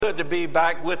Good to be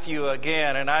back with you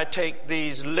again, and I take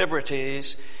these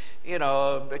liberties,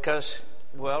 because,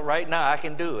 right now I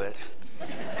can do it.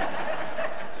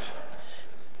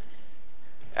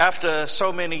 After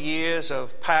so many years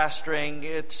of pastoring,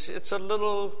 it's a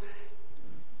little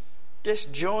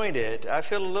disjointed. I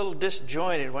feel a little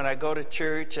disjointed when I go to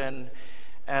church and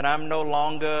I'm no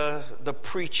longer the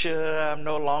preacher. I'm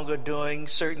no longer doing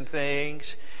certain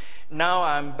things. Now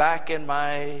I'm back in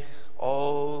my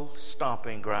old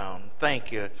stomping ground.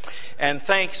 Thank you. And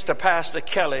thanks to Pastor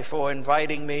Kelly for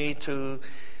inviting me to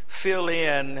fill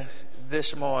in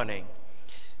this morning.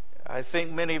 I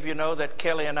think many of you know that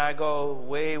Kelly and I go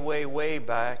way, way, way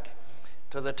back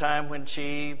to the time when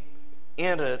she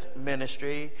entered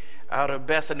ministry out of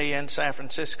Bethany in San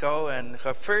Francisco, and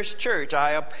her first church,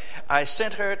 I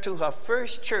sent her to her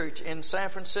first church in San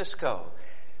Francisco.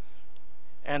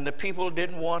 And the people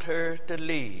didn't want her to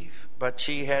leave, but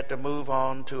she had to move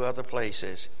on to other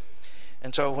places.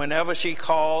 And so whenever she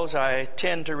calls, I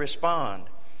tend to respond.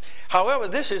 However,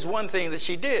 this is one thing that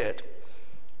she did.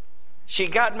 She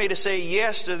got me to say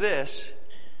yes to this.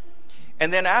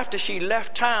 And then after she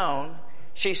left town,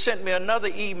 she sent me another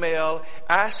email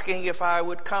asking if I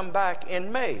would come back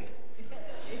in May.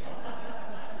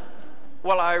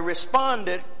 Well, I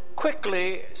responded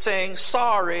quickly saying,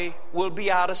 sorry, we'll be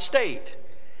out of state.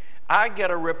 I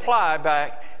get a reply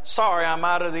back, sorry, I'm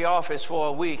out of the office for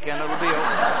a week and it'll be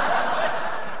over.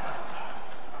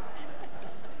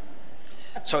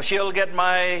 So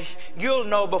you'll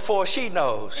know before she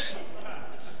knows.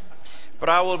 But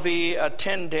I will be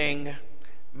attending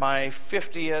my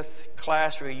 50th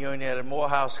class reunion at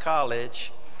Morehouse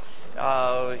College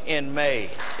in May.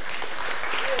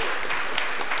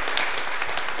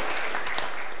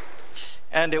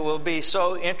 And it will be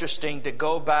so interesting to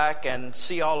go back and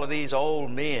see all of these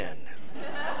old men,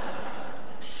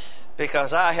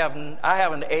 because I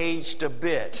haven't aged a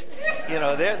bit.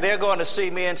 They're going to see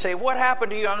me and say, "What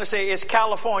happened to you?" I'm going to say, "It's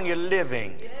California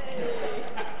living."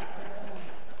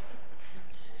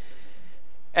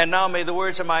 And now may the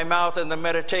words of my mouth and the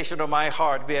meditation of my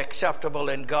heart be acceptable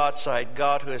in God's sight,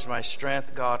 God who is my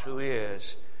strength, God who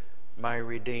is my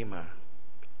Redeemer.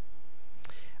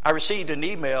 I received an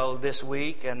email this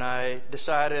week, and I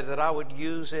decided that I would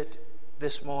use it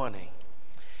this morning.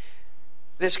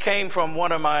 This came from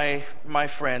one of my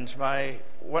friends,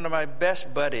 one of my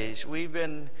best buddies. We've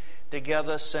been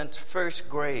together since first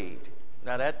grade.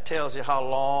 Now that tells you how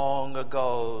long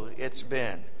ago it's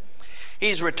been.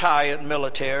 He's retired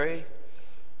military,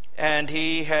 and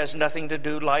he has nothing to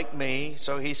do like me,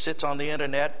 so he sits on the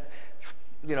internet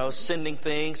sending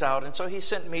things out. And so he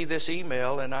sent me this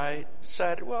email, and I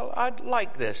decided, I'd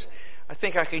like this. I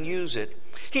think I can use it.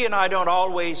 He and I don't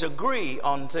always agree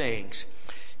on things.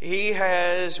 He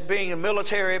has, being a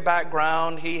military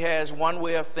background, he has one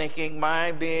way of thinking.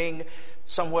 Mine being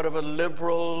somewhat of a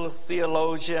liberal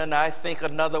theologian, I think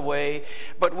another way.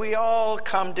 But we all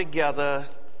come together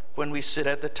when we sit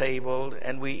at the table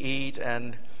and we eat,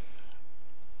 and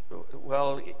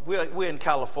we're in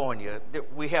California.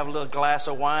 We have a little glass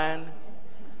of wine.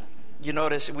 You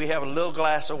notice we have a little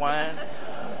glass of wine.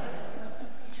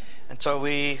 And so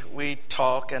we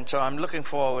talk, and so I'm looking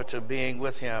forward to being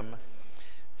with him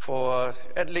for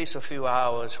at least a few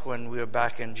hours when we're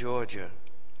back in Georgia.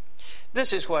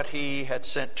 This is what he had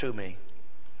sent to me.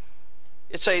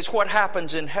 It says, "What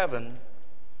happens in heaven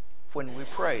when we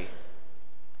pray?"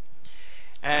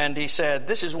 And he said,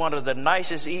 "This is one of the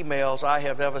nicest emails I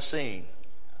have ever seen."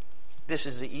 This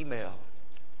is the email.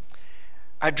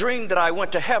 "I dreamed that I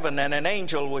went to heaven and an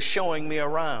angel was showing me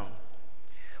around.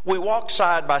 We walked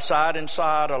side by side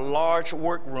inside a large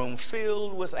workroom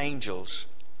filled with angels.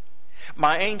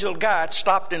 My angel guide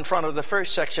stopped in front of the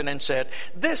first section and said,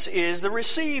 'This is the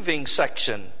receiving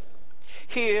section.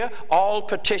 Here all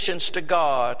petitions to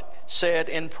God said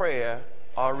in prayer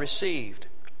are received.'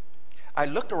 I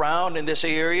looked around in this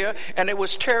area, and it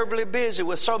was terribly busy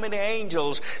with so many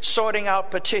angels sorting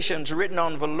out petitions written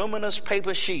on voluminous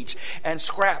paper sheets and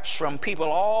scraps from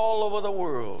people all over the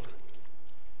world.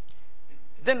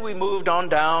 Then we moved on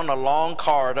down a long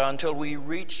corridor until we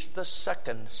reached the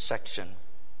second section.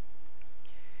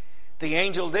 The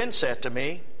angel then said to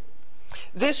me,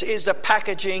 'This is the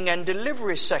packaging and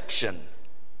delivery section.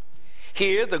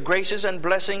 Here, the graces and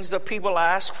blessings the people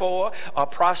ask for are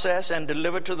processed and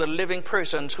delivered to the living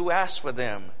persons who ask for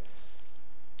them.'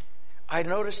 I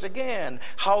noticed again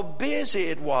how busy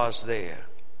it was there.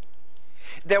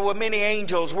 There were many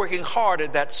angels working hard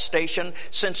at that station,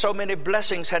 since so many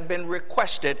blessings had been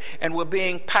requested and were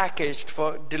being packaged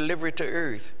for delivery to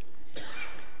earth.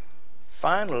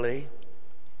 Finally,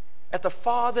 At the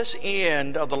farthest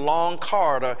end of the long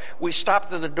corridor, we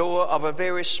stopped at the door of a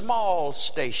very small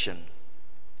station.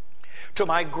 To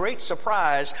my great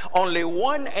surprise, only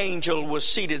one angel was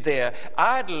seated there,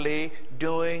 idly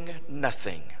doing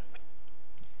nothing.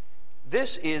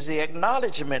 "This is the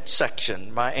acknowledgement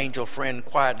section," my angel friend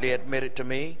quietly admitted to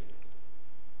me.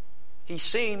 He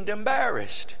seemed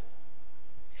embarrassed.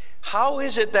 "How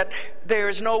is it that there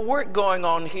is no work going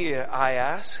on here?" I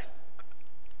asked.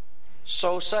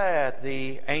 "So sad,"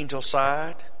 the angel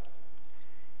sighed.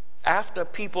 "After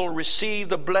people receive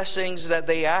the blessings that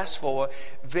they ask for,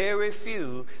 very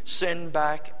few send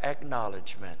back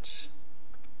acknowledgments."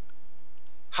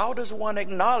 "How does one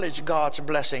acknowledge God's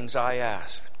blessings?" I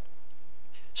asked.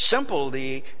 "Simple,"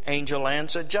 the angel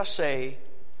answered. "Just say,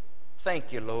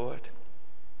 'Thank you, Lord.'"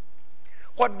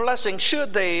 "What blessing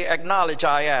should they acknowledge?"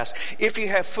 I asked. "If you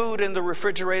have food in the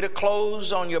refrigerator,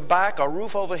 clothes on your back, a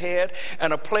roof overhead,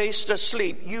 and a place to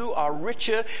sleep, you are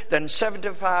richer than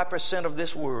 75% of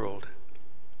this world.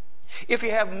 If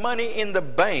you have money in the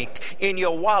bank, in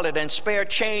your wallet, and spare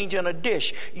change in a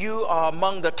dish, you are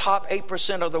among the top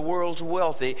 8% of the world's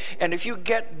wealthy. And if you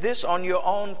get this on your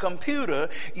own computer,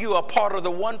 you are part of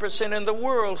the 1% in the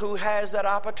world who has that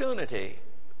opportunity.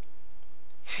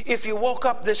 If you woke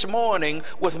up this morning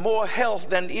with more health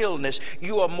than illness,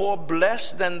 you are more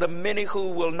blessed than the many who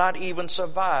will not even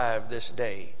survive this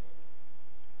day.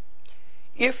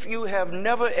 If you have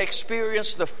never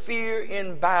experienced the fear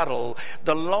in battle,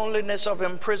 the loneliness of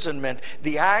imprisonment,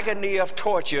 the agony of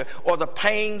torture, or the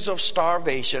pains of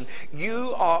starvation,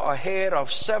 you are ahead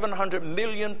of 700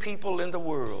 million people in the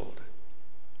world.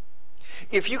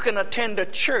 If you can attend a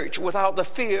church without the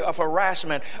fear of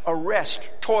harassment, arrest,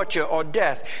 torture, or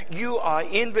death, you are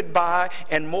envied by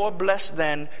and more blessed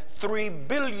than 3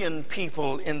 billion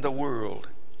people in the world.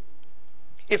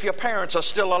 If your parents are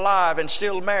still alive and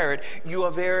still married, you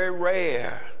are very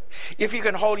rare. If you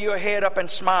can hold your head up and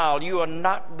smile, you are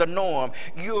not the norm.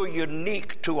 You are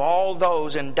unique to all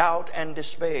those in doubt and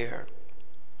despair.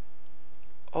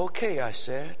 "Okay," I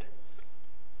said.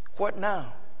 "What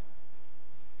now?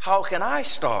 How can I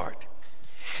start?"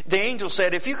 The angel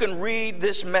said, "If you can read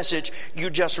this message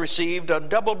you just received, a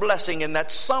double blessing in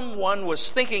that someone was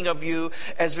thinking of you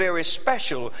as very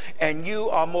special, and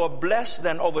you are more blessed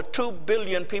than over 2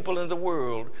 billion people in the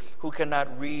world who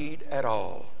cannot read at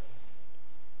all.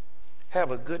 Have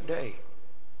a good day.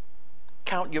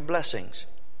 Count your blessings.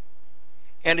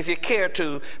 And if you care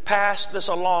to, pass this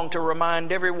along to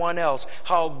remind everyone else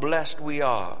how blessed we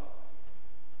are."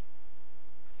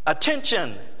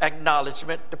 Attention,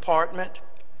 acknowledgement department.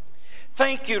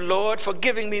 Thank you, Lord, for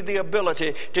giving me the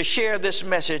ability to share this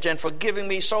message and for giving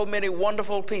me so many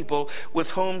wonderful people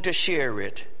with whom to share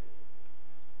it.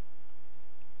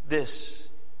 This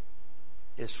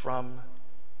is from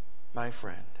my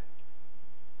friend.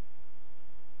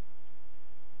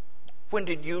 When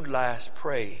did you last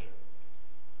pray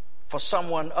for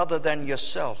someone other than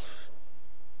yourself?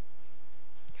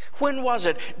 When was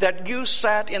it that you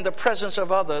sat in the presence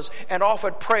of others and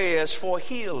offered prayers for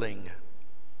healing?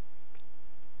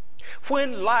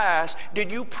 When last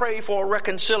did you pray for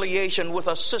reconciliation with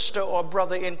a sister or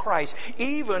brother in Christ,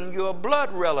 even your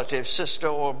blood relative sister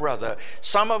or brother?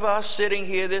 Some of us sitting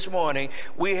here this morning,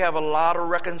 we have a lot of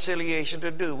reconciliation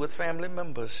to do with family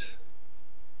members.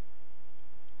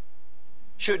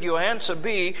 Should your answer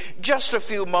be just a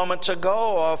few moments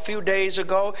ago or a few days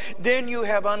ago, then you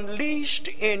have unleashed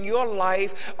in your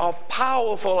life a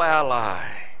powerful ally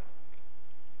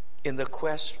in the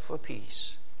quest for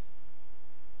peace.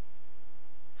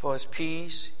 For as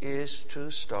peace is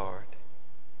to start,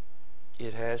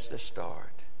 it has to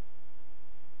start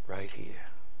right here.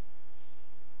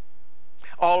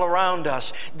 All around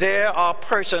us, there are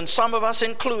persons, some of us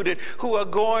included, who are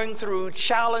going through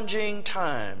challenging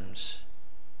times.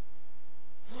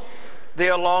 They,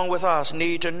 along with us,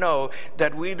 need to know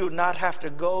that we do not have to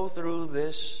go through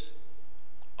this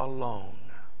alone.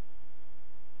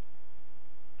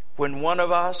 When one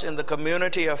of us in the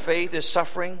community of faith is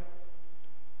suffering,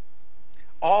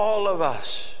 all of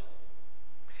us,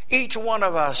 each one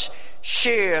of us,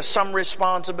 share some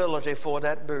responsibility for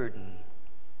that burden.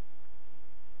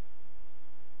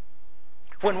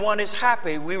 When one is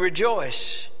happy, we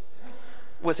rejoice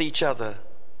with each other.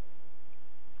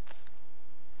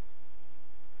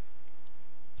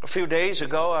 A few days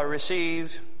ago, I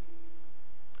received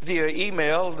via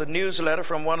email the newsletter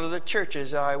from one of the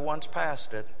churches I once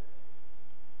pastored.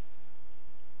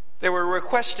 They were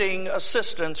requesting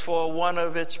assistance for one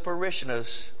of its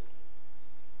parishioners,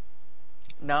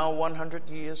 now 100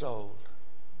 years old.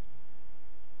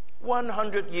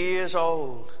 100 years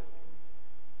old.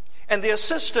 And the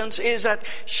assistance is that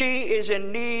she is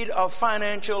in need of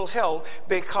financial help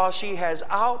because she has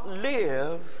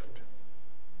outlived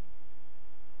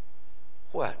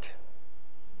what?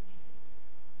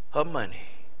 Her money.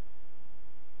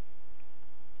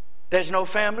 There's no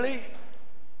family,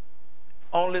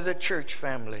 only the church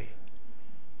family.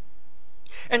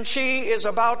 And she is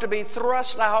about to be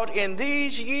thrust out in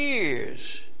these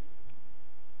years.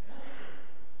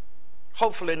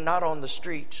 Hopefully not on the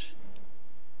streets.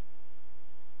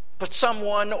 But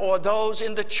someone or those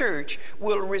in the church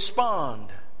will respond.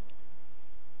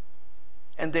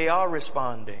 And they are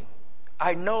responding.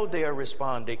 I know they are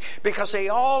responding because they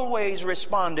always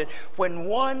responded when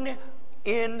one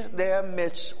in their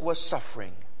midst was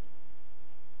suffering.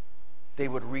 They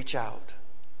would reach out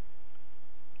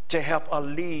to help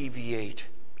alleviate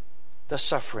the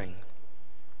suffering.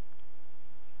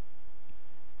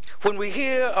 When we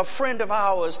hear a friend of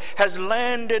ours has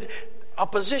landed a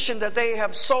position that they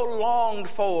have so longed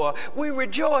for, we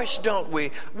rejoice, don't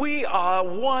we? We are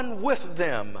one with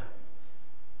them.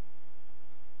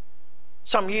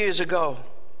 Some years ago,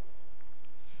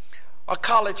 a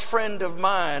college friend of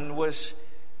mine was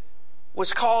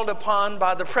called upon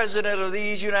by the President of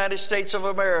these United States of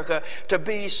America to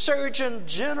be Surgeon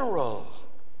General.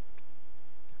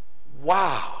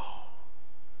 Wow.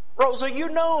 Rosa, you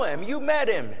know him. You met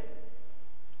him.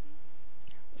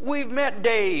 We've met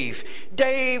Dave.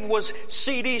 Dave was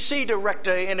CDC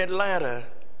director in Atlanta,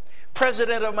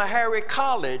 president of Meharry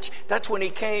College. That's when he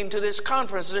came to this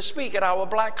conference to speak at our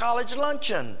Black College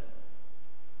Luncheon.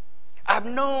 I've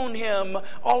known him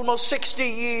almost 60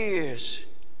 years.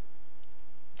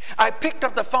 I picked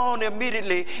up the phone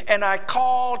immediately and I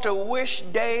called to wish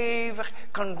Dave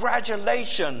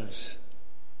congratulations.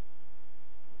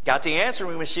 Got the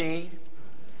answering machine,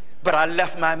 but I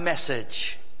left my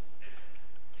message.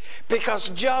 Because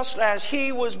just as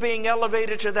he was being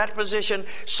elevated to that position,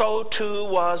 so too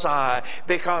was I,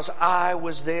 because I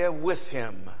was there with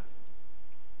him.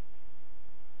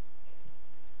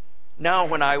 Now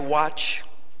when I watch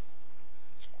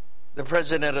the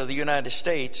President of the United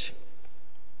States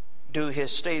do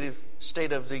his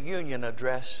State of the Union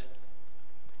address,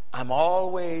 I'm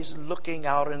always looking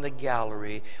out in the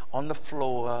gallery on the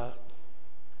floor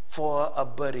for a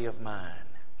buddy of mine.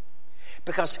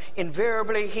 Because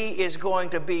invariably he is going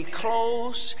to be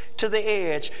close to the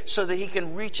edge so that he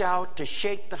can reach out to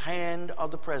shake the hand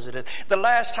of the president. The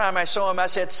last time I saw him, I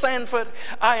said, Sanford,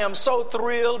 I am so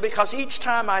thrilled because each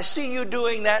time I see you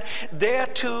doing that, there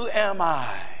too am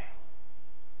I.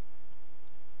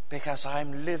 Because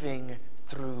I'm living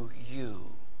through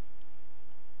you.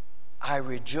 I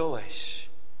rejoice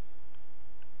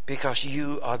because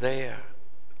you are there.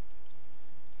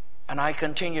 And I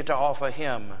continue to offer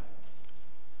him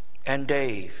and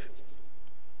Dave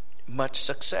much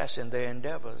success in their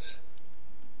endeavors.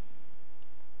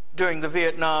 During the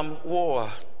Vietnam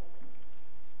War,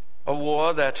 a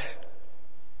war that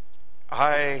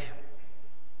I'm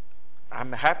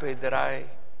happy that I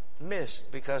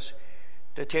missed, because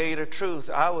to tell you the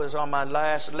truth, I was on my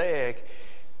last leg.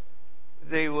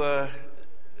 They were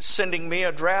sending me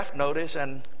a draft notice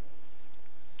and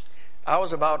I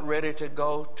was about ready to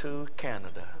go to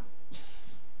Canada.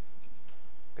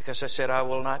 Because I said, I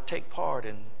will not take part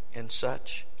in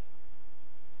such.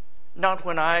 Not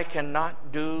when I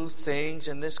cannot do things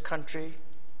in this country.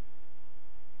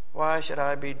 Why should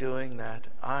I be doing that?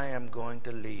 I am going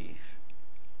to leave.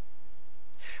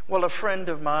 Well, a friend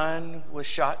of mine was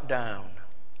shot down,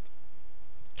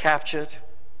 captured,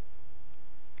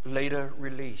 later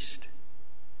released.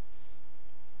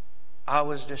 I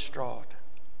was distraught.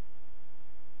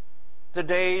 The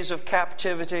days of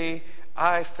captivity,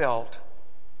 I felt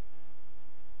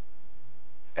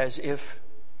as if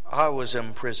I was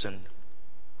in prison.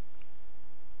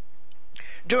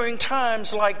 During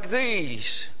times like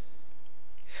these,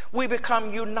 we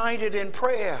become united in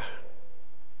prayer.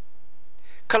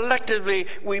 Collectively,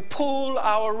 we pool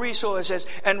our resources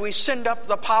and we send up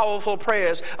the powerful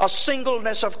prayers, a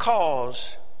singleness of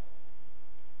cause,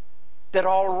 that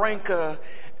all rancor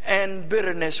and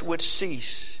bitterness would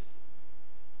cease.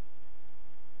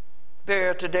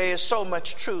 There today is so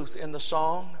much truth in the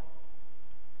song.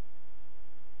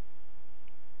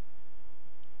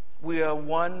 We are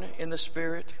one in the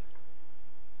Spirit.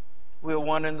 We are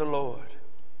one in the Lord.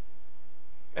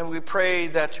 And we pray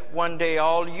that one day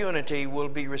all unity will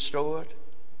be restored.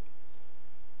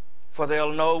 For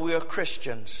they'll know we are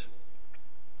Christians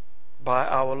by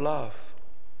our love.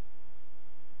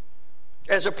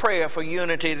 As a prayer for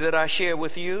unity that I share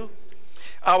with you,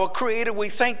 our Creator, we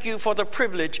thank you for the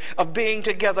privilege of being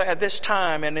together at this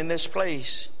time and in this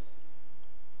place.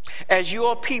 As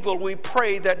your people, we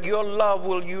pray that your love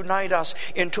will unite us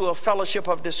into a fellowship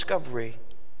of discovery.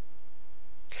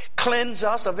 Cleanse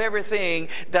us of everything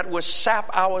that would sap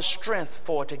our strength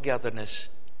for togetherness.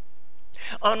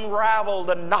 Unravel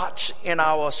the knots in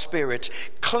our spirits.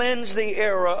 Cleanse the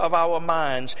error of our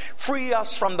minds. Free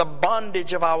us from the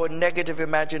bondage of our negative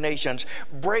imaginations.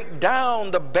 Break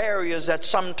down the barriers that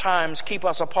sometimes keep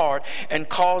us apart and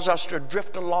cause us to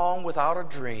drift along without a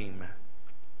dream.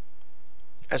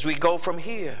 As we go from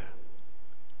here,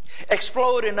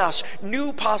 explode in us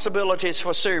new possibilities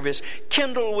for service.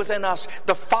 Kindle within us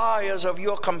the fires of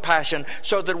your compassion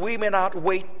so that we may not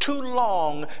wait too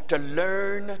long to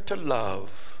learn to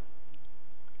love.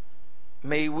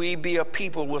 May we be a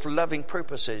people with loving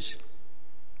purposes,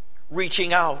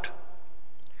 reaching out,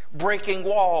 breaking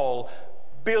wall,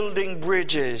 building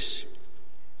bridges.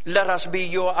 Let us be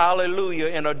your alleluia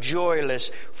in a joyless,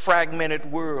 fragmented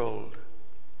world.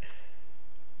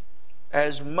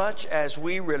 As much as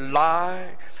we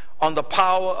rely on the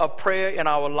power of prayer in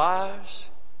our lives,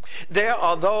 there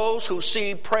are those who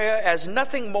see prayer as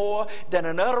nothing more than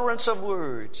an utterance of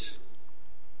words.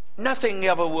 Nothing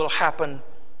ever will happen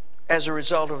as a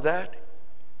result of that.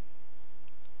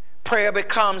 Prayer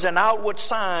becomes an outward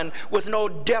sign with no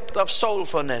depth of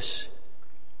soulfulness.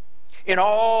 In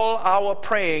all our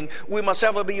praying, we must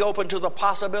ever be open to the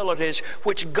possibilities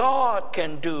which God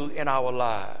can do in our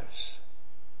lives.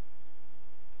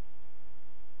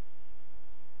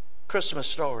 Christmas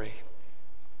story.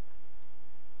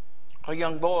 A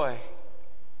young boy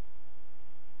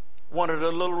wanted a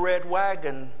little red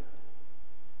wagon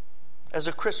as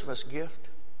a Christmas gift.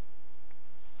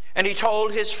 And he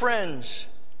told his friends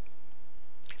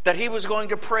that he was going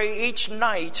to pray each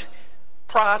night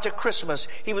prior to Christmas.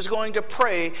 He was going to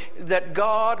pray that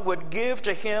God would give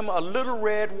to him a little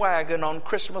red wagon on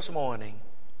Christmas morning.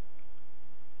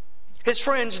 His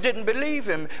friends didn't believe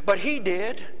him, but he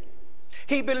did.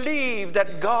 He believed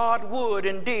that God would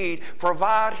indeed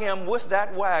provide him with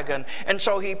that wagon. And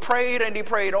so he prayed and he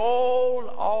prayed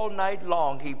all night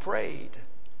long. He prayed.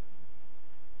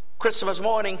 Christmas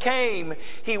morning came.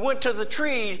 He went to the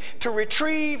tree to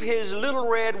retrieve his little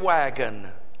red wagon.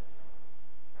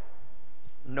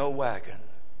 No wagon.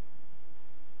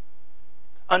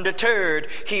 Undeterred,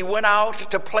 he went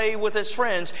out to play with his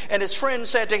friends. And his friends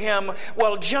said to him,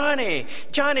 "Well, Johnny,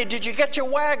 did you get your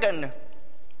wagon?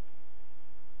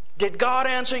 Did God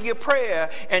answer your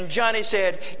prayer?" And Johnny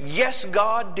said, "Yes,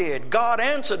 God did. God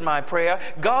answered my prayer.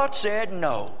 God said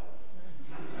no."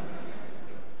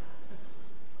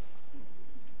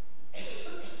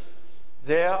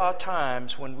 There are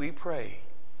times when we pray,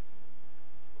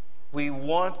 we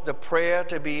want the prayer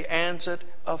to be answered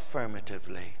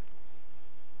affirmatively.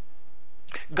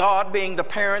 God, being the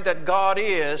parent that God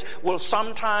is, will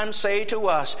sometimes say to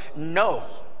us, "No."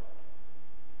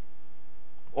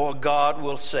 Or God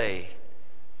will say,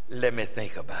 "Let me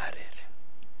think about it."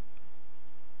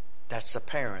 That's the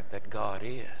parent that God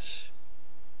is.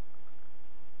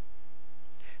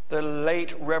 The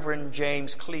late Reverend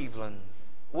James Cleveland,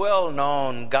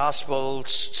 well-known gospel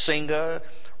singer,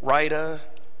 writer,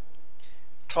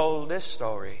 told this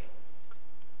story.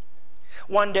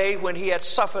 One day when he had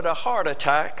suffered a heart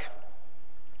attack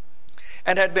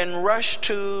and had been rushed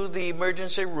to the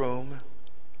emergency room,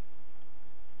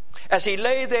 as he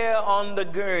lay there on the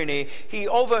gurney, he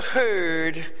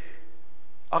overheard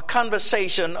a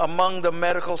conversation among the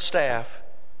medical staff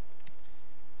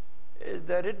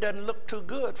that it doesn't look too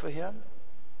good for him.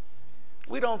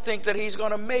 We don't think that he's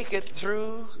going to make it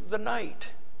through the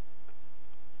night.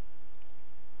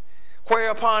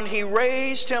 Whereupon he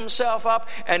raised himself up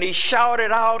and he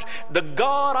shouted out, "The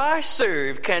God I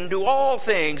serve can do all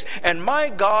things, and my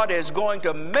God is going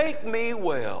to make me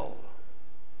well."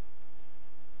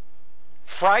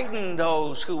 Frightened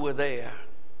those who were there.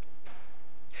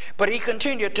 But he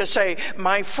continued to say,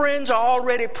 "My friends are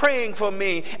already praying for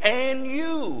me and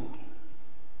you."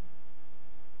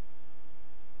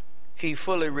 He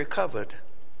fully recovered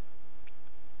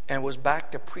and was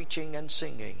back to preaching and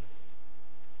singing.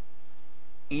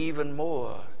 Even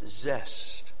more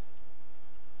zest.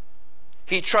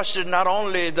 He trusted not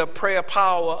only the prayer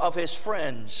power of his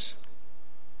friends,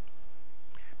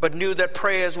 but knew that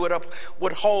prayers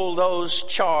would hold those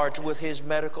charged with his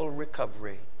medical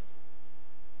recovery.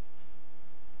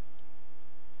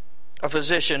 A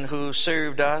physician who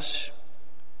served us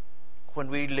when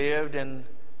we lived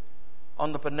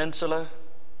on the peninsula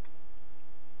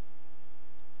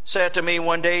said to me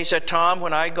one day, he said, "Tom,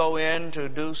 when I go in to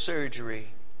do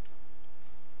surgery,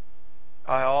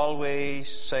 I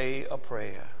always say a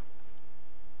prayer.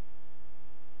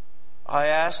 I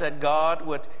ask that God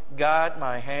would guide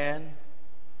my hand,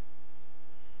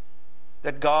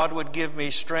 that God would give me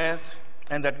strength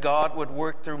and that God would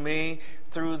work through me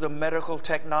through the medical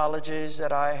technologies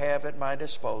that I have at my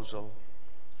disposal,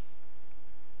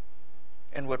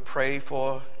 and would pray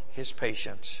for his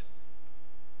patients.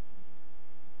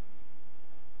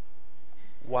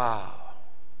 Wow.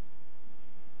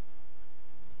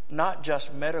 Not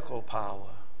just medical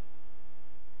power,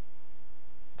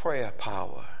 prayer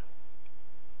power.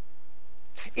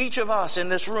 Each of us in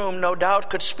this room, no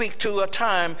doubt, could speak to a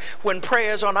time when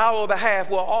prayers on our behalf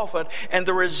were offered and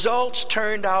the results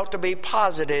turned out to be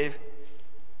positive,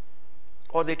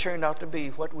 or they turned out to be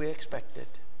what we expected.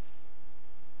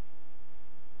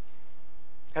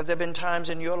 Have there been times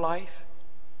in your life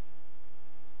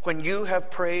when you have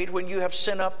prayed, when you have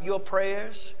sent up your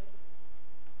prayers?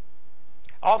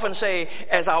 I often say,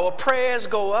 as our prayers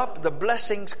go up, the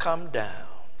blessings come down.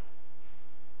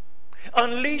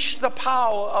 Unleash the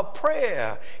power of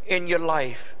prayer in your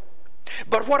life.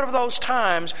 But what of those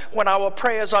times when our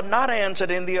prayers are not answered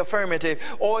in the affirmative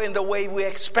or in the way we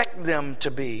expect them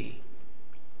to be?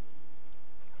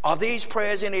 Are these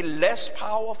prayers any less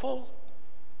powerful?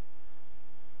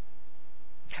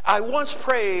 I once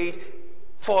prayed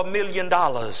for $1 million.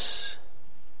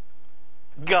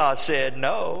 God said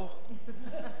no.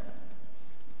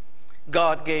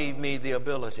 God gave me the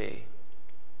ability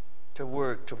to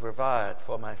work to provide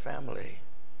for my family.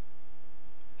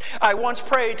 I once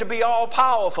prayed to be all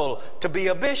powerful, to be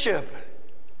a bishop.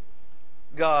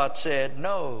 God said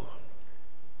no.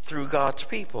 Through God's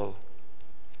people,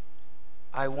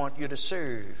 I want you to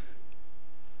serve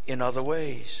in other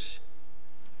ways.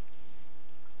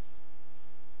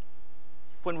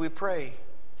 When we pray,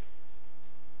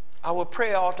 our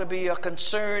prayer ought to be a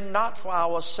concern not for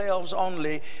ourselves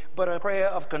only, but a prayer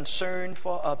of concern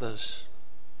for others.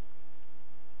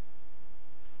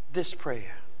 This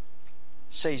prayer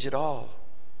says it all.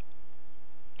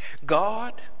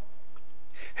 God,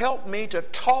 help me to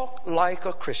talk like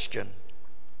a Christian,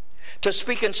 to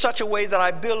speak in such a way that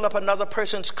I build up another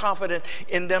person's confidence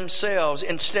in themselves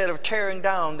instead of tearing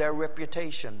down their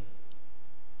reputation.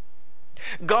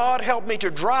 God, help me to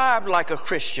drive like a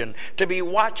Christian, to be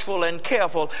watchful and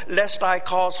careful lest I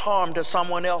cause harm to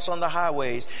someone else on the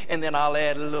highways. And then I'll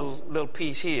add a little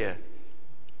piece here.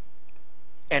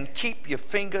 And keep your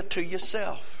finger to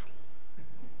yourself.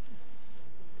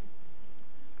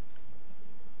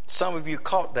 Some of you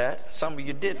caught that, some of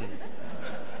you didn't.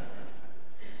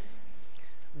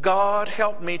 God,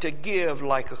 help me to give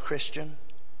like a Christian,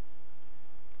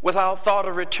 without thought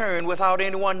of return, without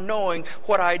anyone knowing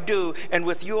what I do, and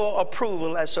with your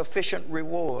approval as sufficient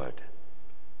reward.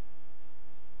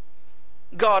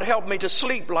 God, help me to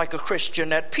sleep like a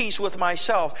Christian, at peace with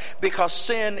myself, because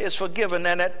sin is forgiven,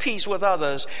 and at peace with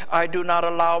others. I do not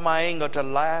allow my anger to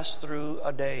last through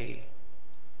a day.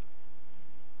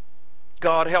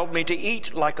 God, help me to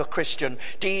eat like a Christian,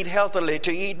 to eat healthily,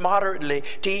 to eat moderately,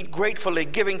 to eat gratefully,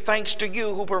 giving thanks to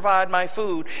you who provide my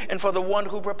food and for the one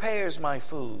who prepares my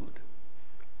food.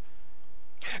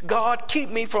 God, keep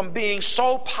me from being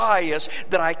so pious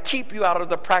that I keep you out of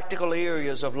the practical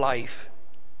areas of life.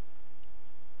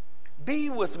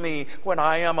 Be with me when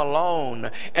I am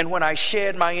alone and when I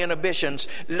shed my inhibitions,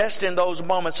 lest in those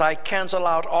moments I cancel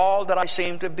out all that I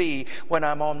seem to be when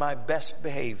I'm on my best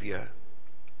behavior.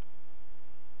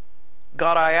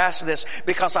 God, I ask this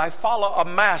because I follow a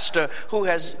master who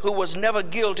was never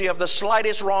guilty of the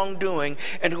slightest wrongdoing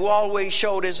and who always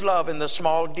showed his love in the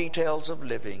small details of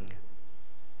living.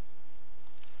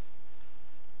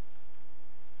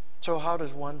 So how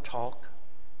does one talk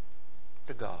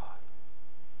to God?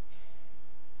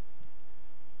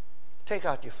 Take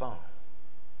out your phone.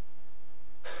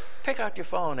 Take out your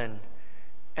phone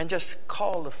and just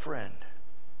call a friend.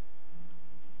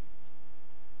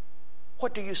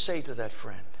 What do you say to that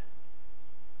friend?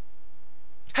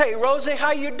 Hey, Rosie,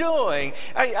 how you doing?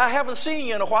 I haven't seen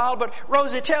you in a while, but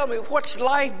Rosie, tell me, what's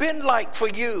life been like for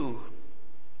you?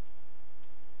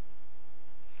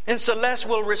 And Celeste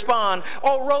will respond,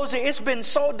 oh, Rosie, it's been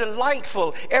so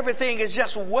delightful. Everything is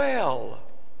just well.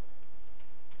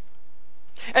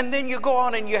 And then you go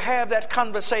on and you have that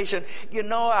conversation. You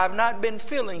know, I've not been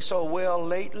feeling so well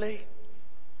lately.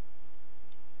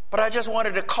 But I just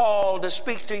wanted to call to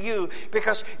speak to you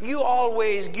because you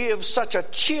always give such a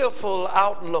cheerful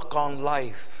outlook on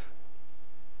life.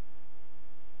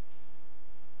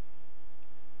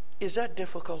 Is that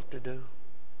difficult to do?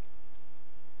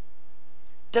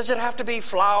 Does it have to be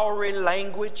flowery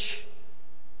language?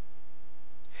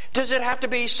 Does it have to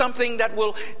be something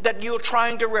that you're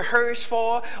trying to rehearse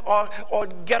for or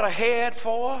get ahead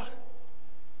for?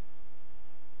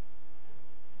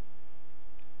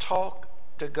 Talk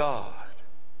to God.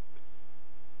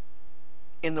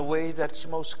 in the way that's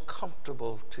most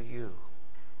comfortable to you.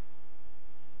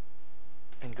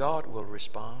 And God will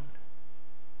respond.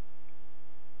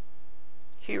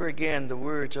 Hear again the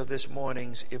words of this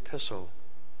morning's epistle.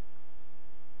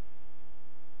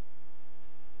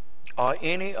 Are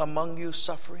any among you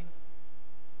suffering?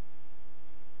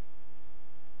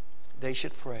 They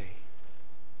should pray.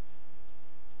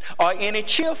 Are any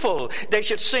cheerful? They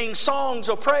should sing songs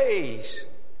of praise.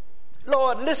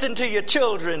 Lord, listen to your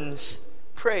children's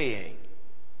praying.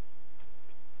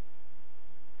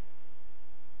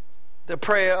 The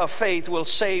prayer of faith will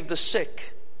save the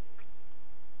sick,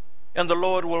 and the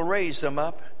Lord will raise them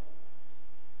up.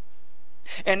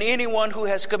 And anyone who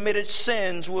has committed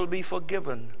sins will be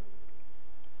forgiven.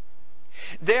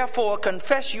 Therefore,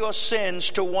 confess your sins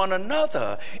to one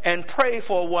another and pray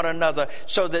for one another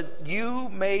so that you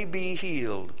may be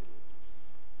healed.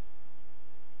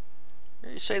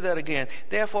 Say that again.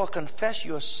 Therefore, confess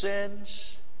your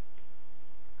sins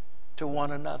to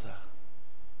one another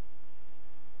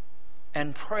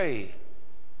and pray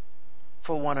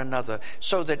for one another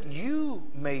so that you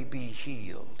may be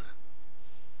healed.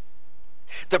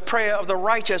 The prayer of the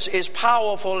righteous is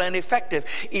powerful and effective.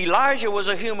 Elijah was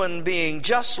a human being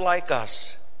just like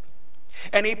us.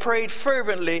 And he prayed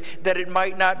fervently that it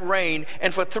might not rain.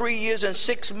 And for 3 years and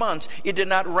 6 months, it did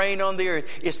not rain on the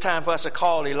earth. It's time for us to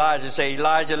call Elijah and say,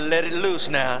 Elijah, let it loose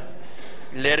now.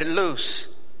 Let it loose.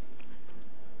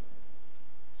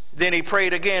 Then he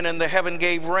prayed again, and the heaven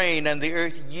gave rain, and the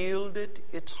earth yielded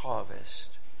its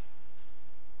harvest.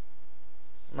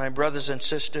 My brothers and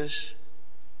sisters,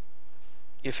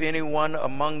 if anyone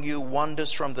among you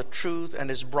wanders from the truth and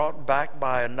is brought back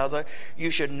by another, you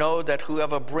should know that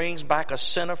whoever brings back a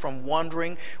sinner from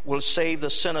wandering will save the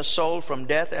sinner's soul from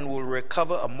death and will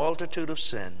recover a multitude of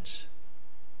sins.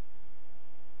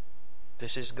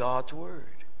 This is God's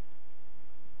word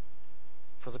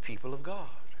for the people of God.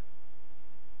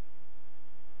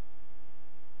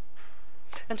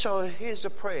 And so here's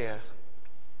a prayer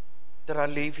that I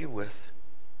leave you with.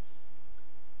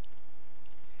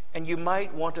 And you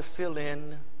might want to fill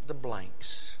in the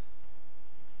blanks.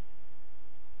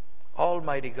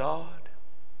 Almighty God,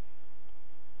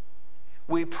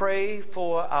 we pray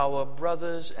for our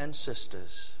brothers and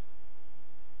sisters,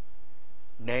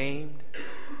 named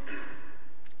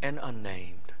and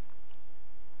unnamed.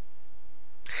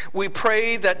 We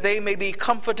pray that they may be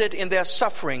comforted in their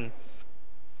suffering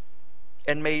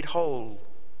and made whole.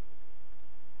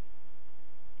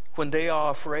 When they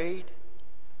are afraid,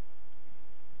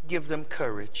 give them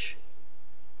courage.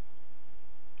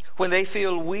 When they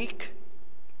feel weak,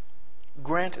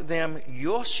 grant them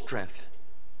your strength.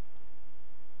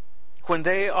 When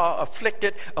they are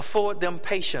afflicted, afford them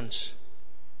patience.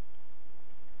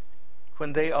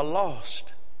 When they are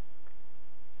lost,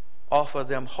 offer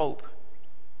them hope.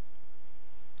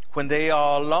 When they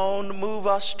are alone, move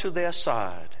us to their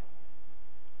side.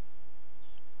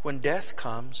 When death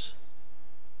comes,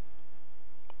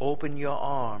 open your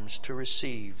arms to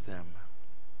receive them.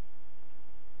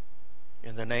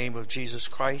 In the name of Jesus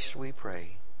Christ we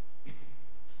pray.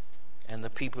 And the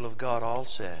people of God all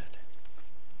said,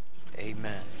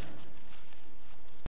 Amen.